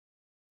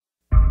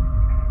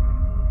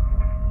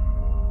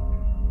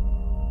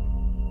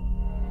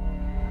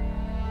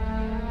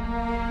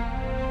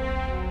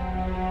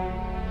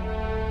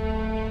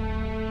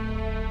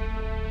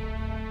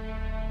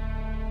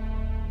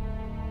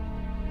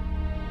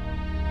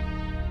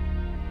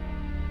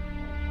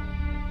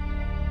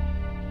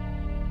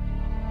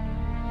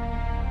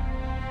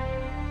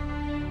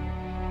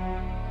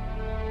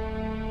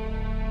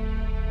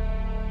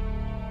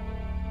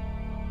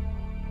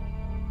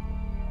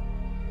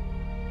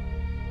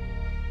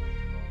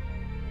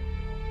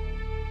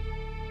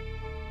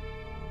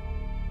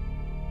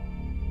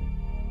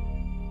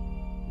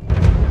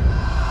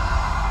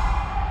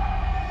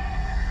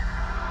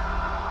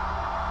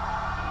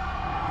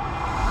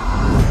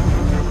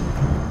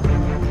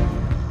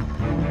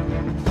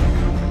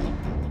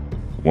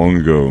Long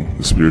ago,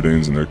 the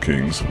Speardanes and their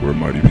kings were a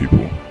mighty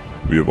people.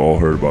 We have all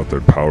heard about their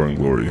power and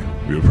glory.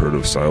 We have heard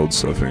of Siled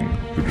Sefing,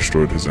 who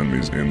destroyed his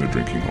enemies and their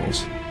drinking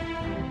halls.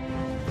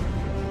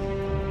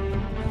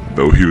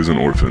 Though he was an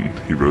orphan,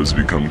 he rose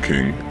to become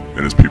king,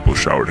 and his people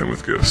showered him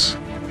with gifts.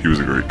 He was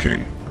a great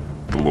king.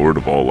 The Lord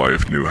of all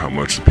life knew how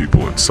much the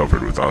people had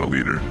suffered without a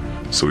leader,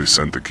 so he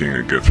sent the king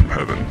a gift from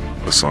heaven,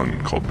 a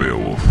son called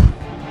Beowulf.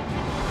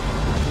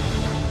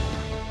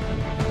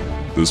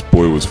 This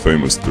boy was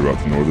famous throughout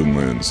the northern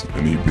lands,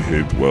 and he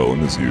behaved well in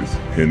his youth,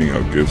 handing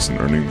out gifts and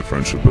earning the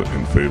friendship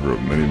and favor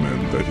of many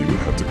men that he would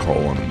have to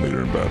call on him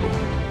later in battle.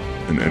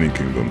 In any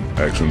kingdom,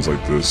 actions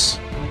like this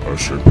are a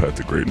sure path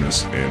to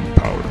greatness and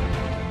power.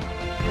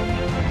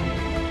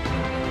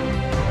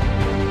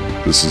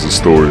 This is a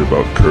story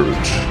about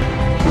courage.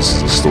 This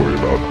is a story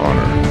about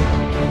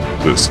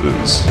honor. This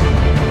is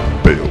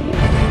Beowulf.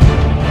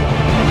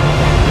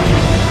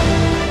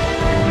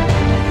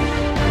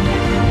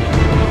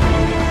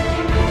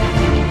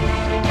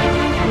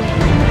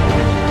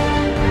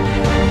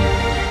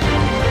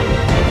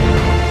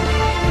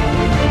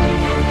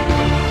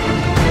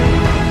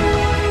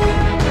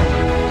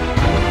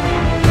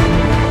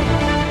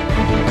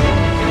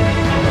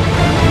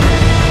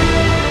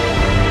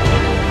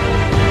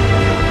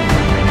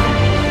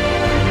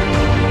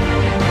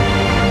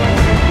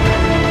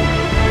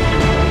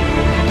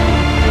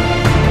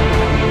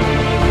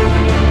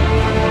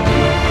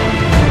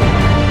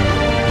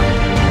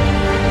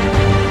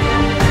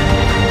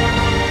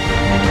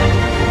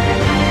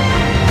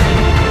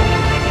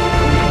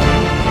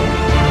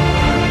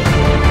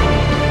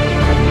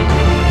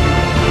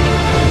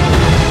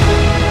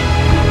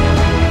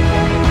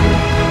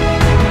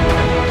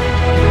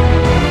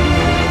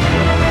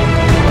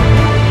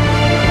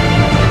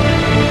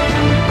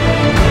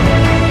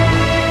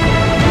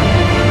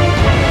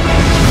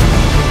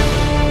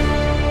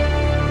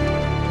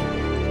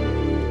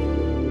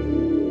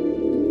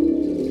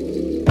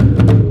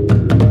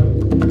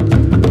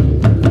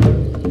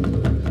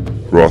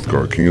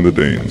 Hrothgar, king of the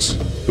Danes,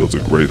 builds a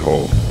great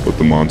hall, but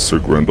the monster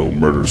Grendel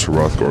murders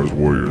Hrothgar's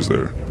warriors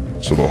there,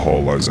 so the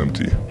hall lies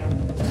empty.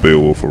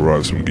 Beowulf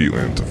arrives from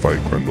Geatland to fight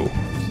Grendel.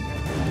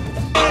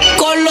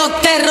 Con los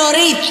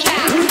terroristas.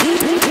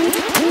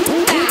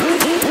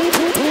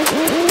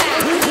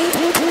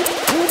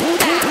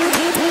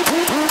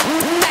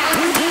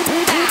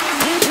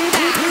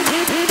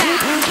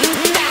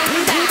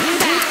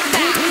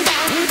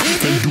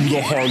 And do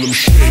the Harlem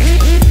Shake.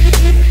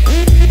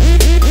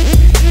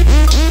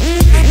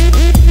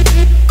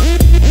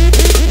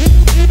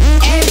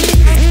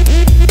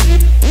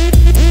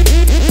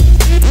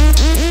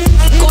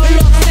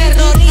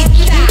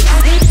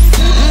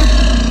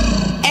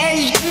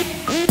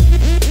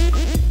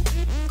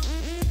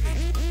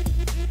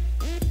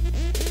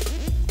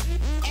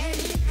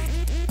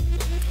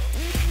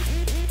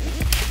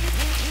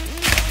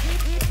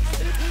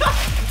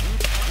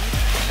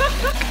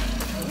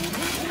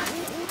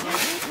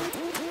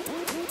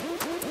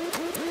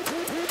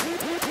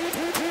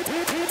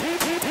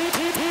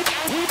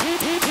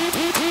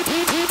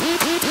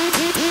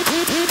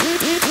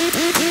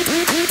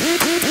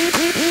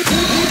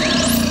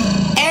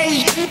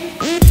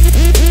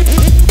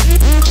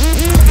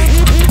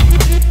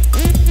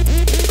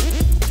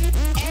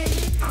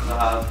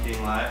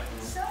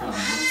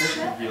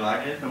 If you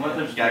like it, and what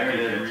there's got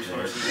good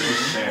resources to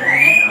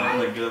share, you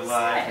know, the good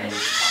life, and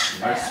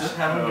just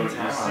having a good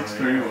time.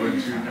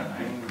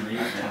 63129.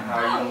 How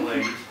are you,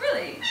 ladies?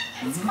 Really?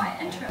 It's quite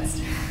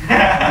interesting.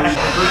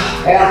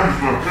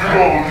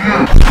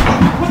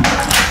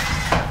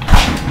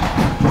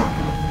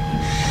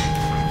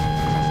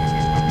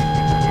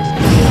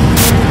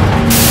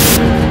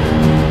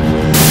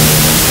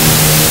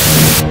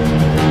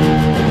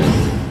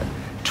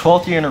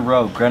 Twelfth year in a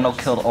row, Grendel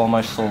killed all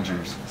my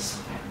soldiers.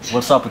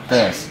 What's up with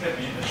this?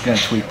 I'm gonna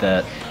tweet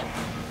that.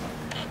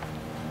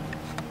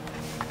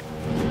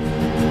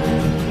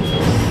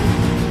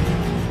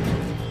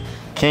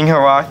 King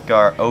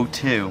Hrothgar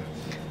 02.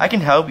 I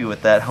can help you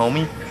with that,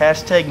 homie.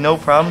 Hashtag no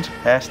problems.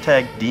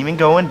 Hashtag demon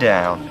going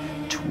down.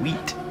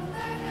 Tweet.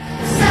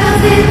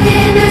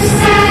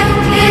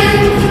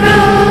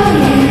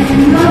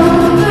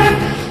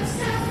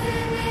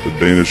 The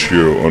Danish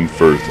hero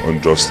Unferth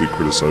unjustly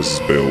criticizes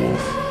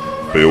Beowulf.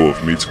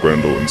 Beowulf meets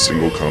Grendel in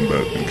single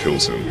combat and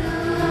kills him.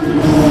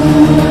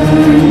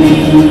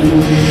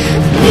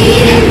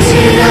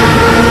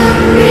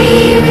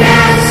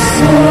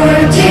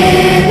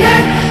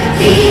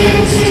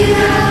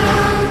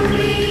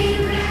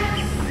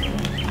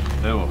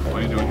 Beowulf, what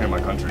are you doing here in my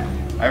country?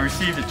 I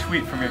received a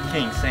tweet from your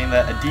king saying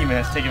that a demon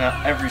has taken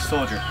out every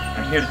soldier.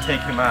 I'm here to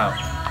take him out.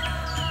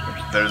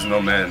 There is no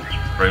man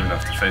brave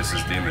enough to face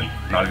this demon.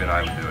 Not even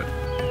I would do it.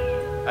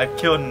 I've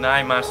killed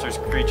 9 monstrous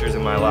creatures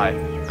in my life.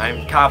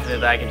 I'm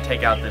confident that I can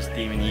take out this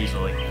demon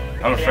easily.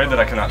 I'm afraid that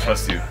I cannot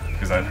trust you,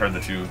 because I've heard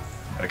that you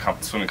had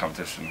a swimming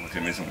competition with the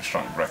amazingly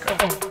strong Brecca.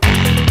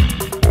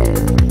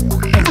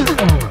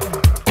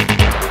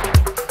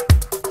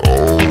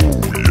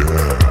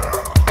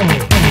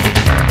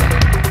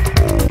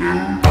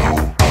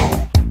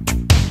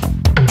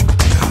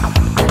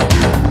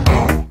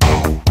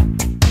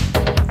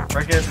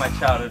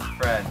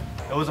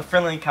 It was a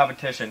friendly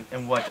competition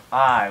in which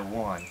I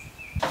won.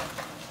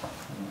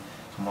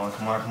 Come on,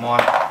 come on, come on.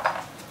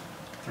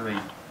 3.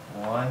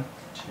 1,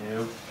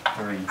 2,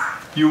 3.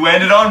 You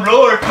landed on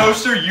roller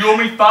coaster. You owe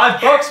me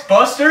 $5,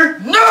 Buster.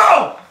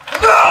 No!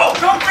 No!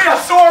 Don't be a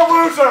sore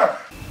loser!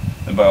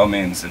 And by all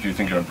means, if you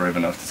think you're brave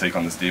enough to take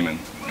on this demon,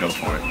 go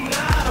for it.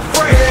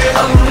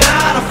 I'm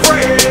not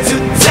afraid to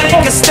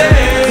take a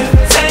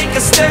stand, take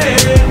a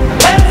stand.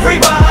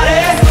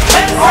 Everybody,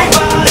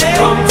 everybody,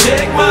 come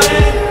take my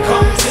hand,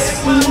 come take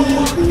my hand.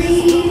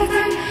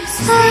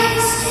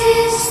 Sliced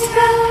his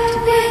throat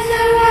with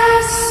a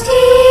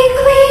rusty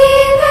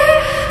cleaver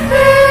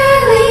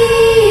early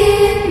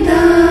in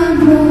the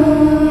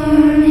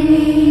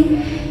morning.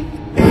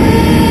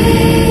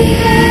 Hey,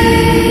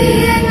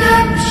 hey, and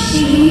up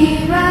she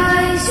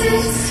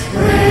rises.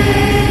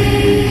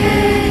 Hey,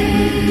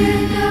 hey,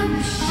 and up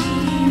she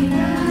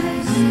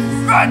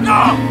rises.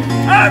 Grendel!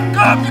 I've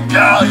come to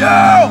kill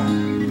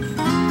you!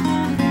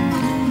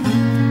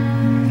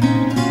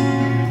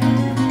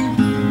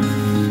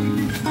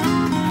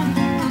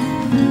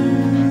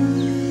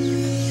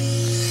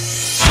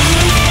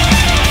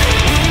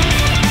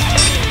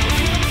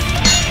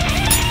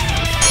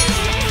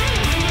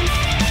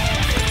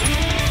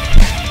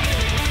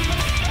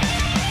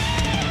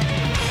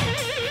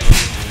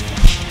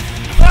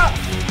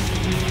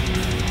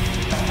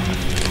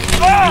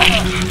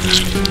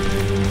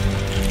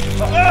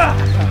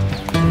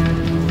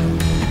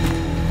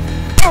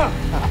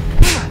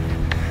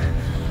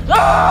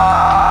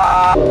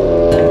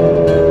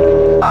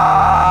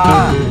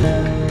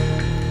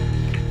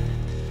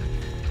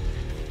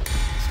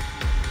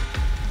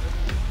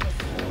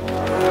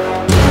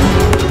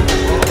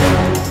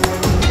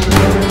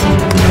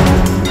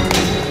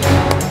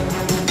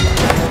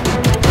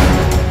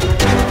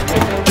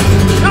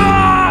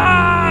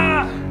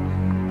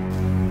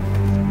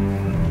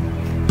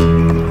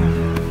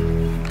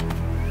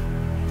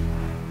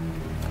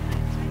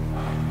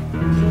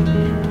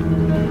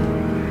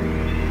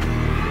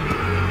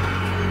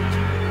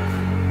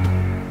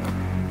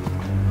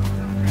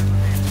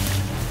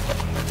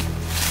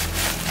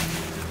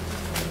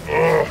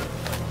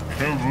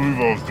 Can't believe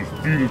I was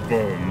defeated by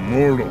a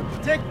mortal.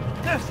 Take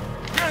this,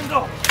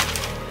 Grendel!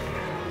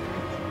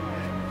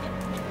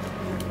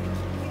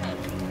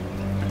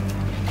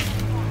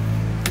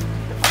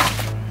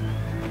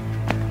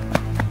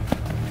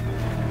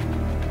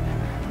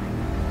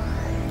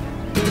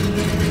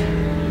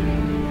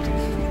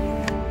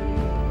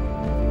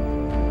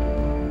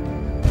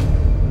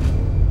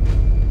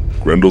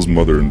 Grendel's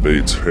mother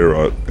invades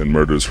Heorot and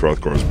murders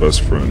Hrothgar's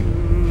best friend.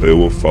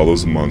 Beowulf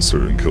follows the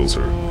monster and kills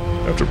her.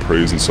 After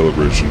praise and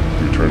celebration,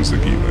 he returns to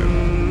Geatland.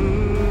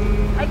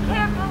 I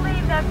can't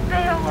believe that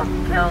Beowulf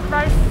killed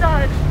my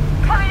son,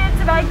 coming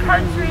into my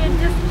country and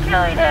just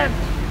killing him.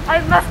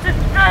 I must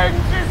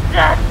avenge his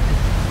death.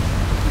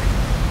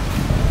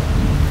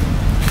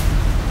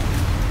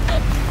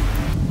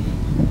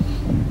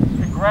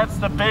 Congrats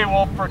to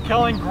Beowulf for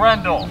killing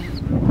Grendel.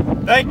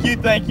 Thank you,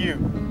 thank you.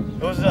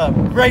 It was a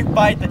great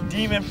fight. The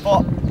demon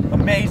fought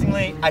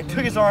amazingly. I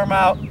took his arm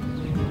out,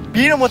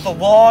 beat him with a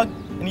log,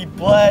 and he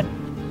bled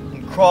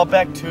and crawled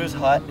back to his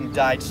hut and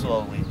died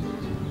slowly.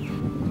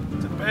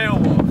 To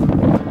Beowulf.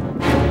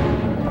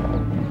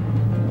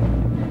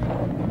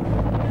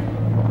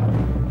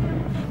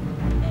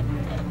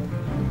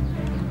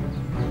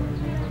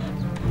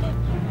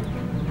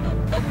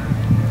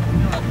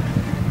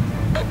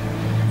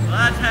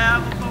 Let's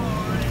have a party.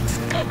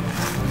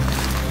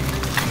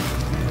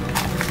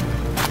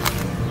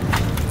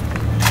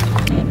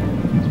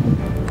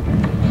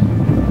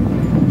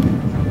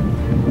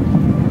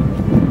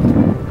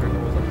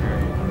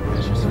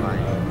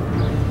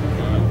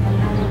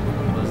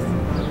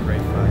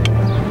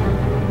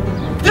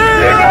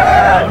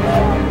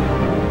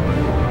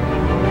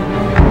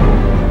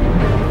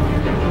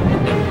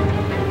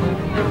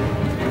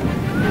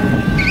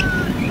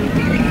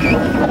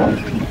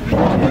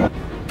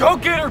 Go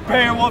get her,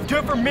 Beowulf! Do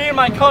it for me and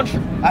my country!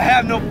 I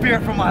have no fear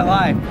for my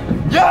life.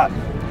 Yeah!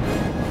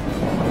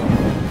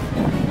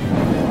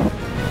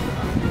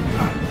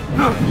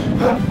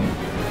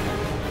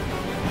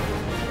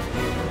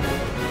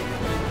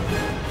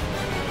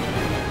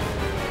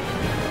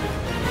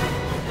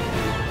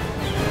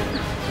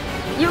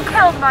 You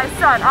killed my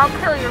son. I'll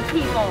kill your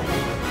people.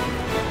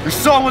 Your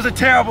son was a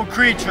terrible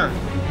creature.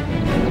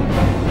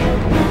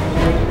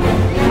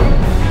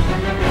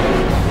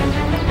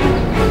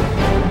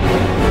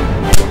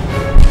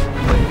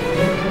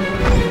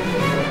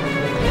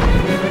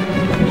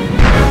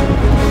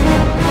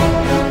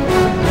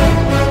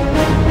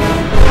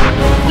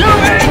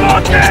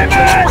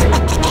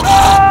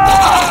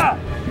 Ah!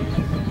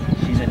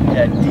 She's a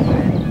dead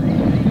demon.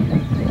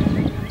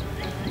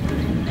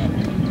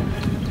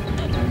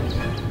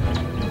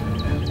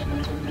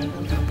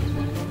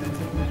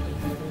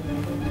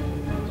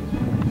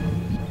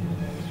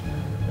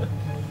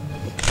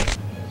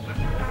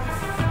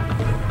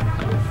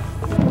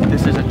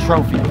 This is a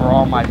trophy for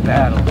all my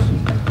battles.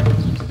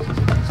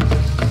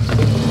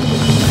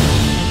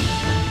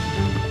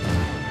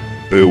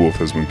 Beowulf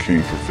has been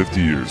king for 50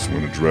 years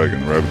when a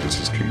dragon ravages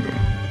his kingdom.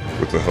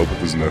 With the help of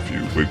his nephew,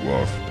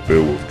 Wiglaf,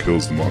 Beowulf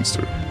kills the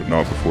monster, but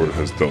not before it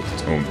has dealt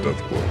its own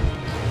death blow.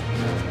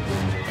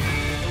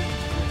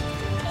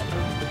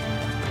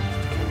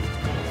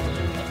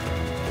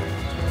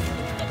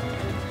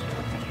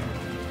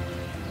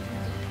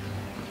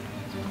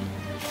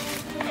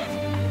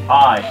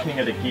 I, King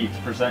of the Geats,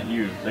 present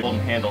you the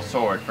Golden-handled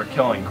sword for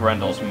killing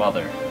Grendel's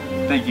mother.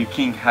 Thank you,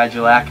 King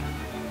Hygelac.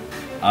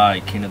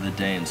 I, King of the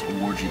Danes,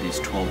 award you these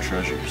 12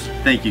 treasures.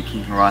 Thank you,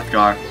 King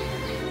Hrothgar.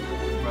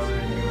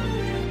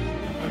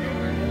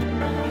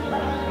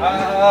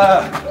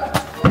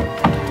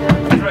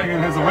 The dragon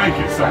has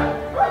awakened, son.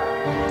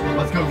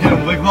 Let's go get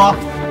him, Wiglaf.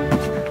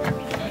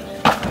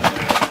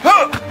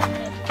 Come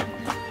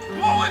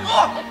on,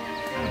 Wiglaf!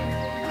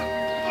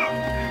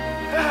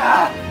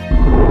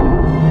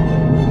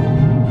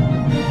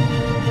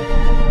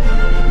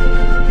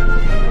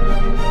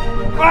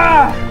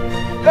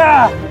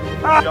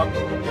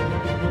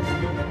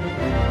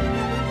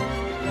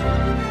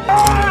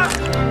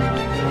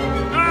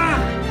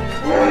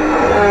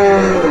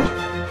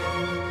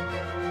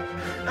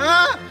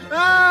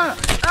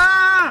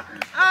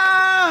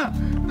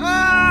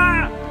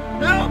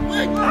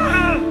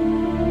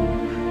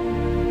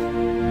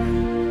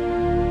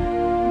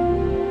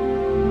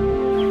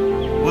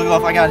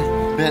 Wiglaf, I got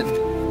bit.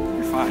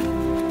 You're fine.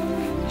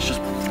 It's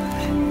just...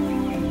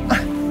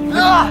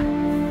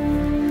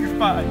 You're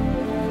fine.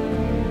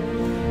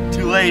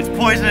 Too late, it's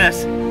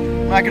poisonous.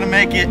 I'm not gonna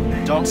make it.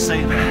 Don't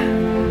say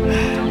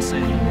that. Don't say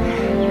that.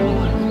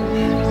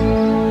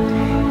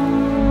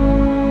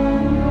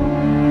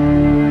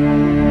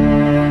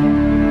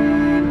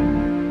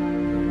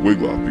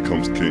 Wiglaf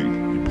becomes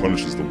king. He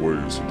punishes the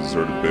warriors who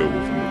deserted Beowulf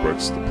and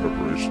directs the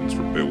preparations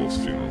for Beowulf's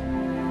funeral.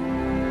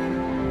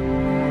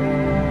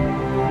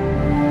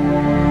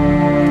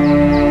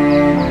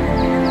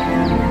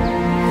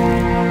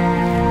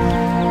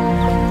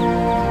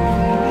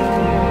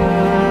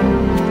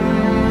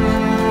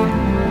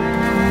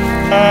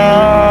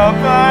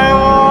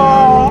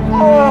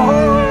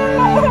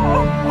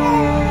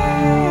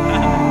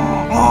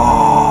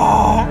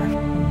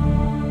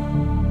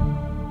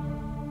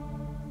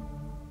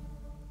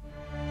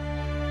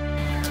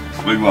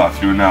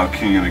 Wiglaf, you are now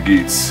King of the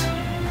Geats.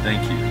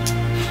 Thank you.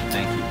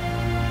 Thank you.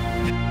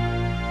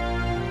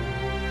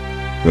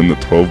 Then the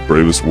 12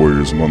 bravest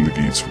warriors among the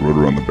Geats rode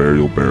around the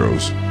burial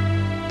barrows.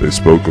 They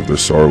spoke of their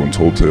sorrow and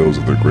told tales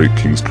of their great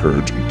king's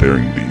courage and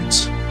daring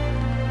deeds.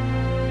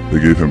 They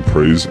gave him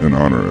praise and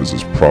honor as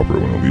is proper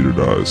when a leader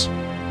dies.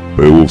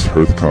 Beowulf's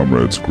hearth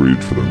comrades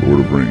grieved for their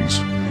Lord of Rings,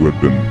 who had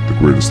been the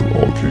greatest of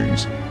all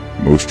kings,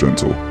 most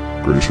gentle,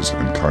 gracious,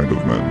 and kind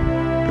of men,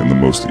 and the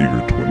most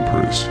eager to win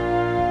praise.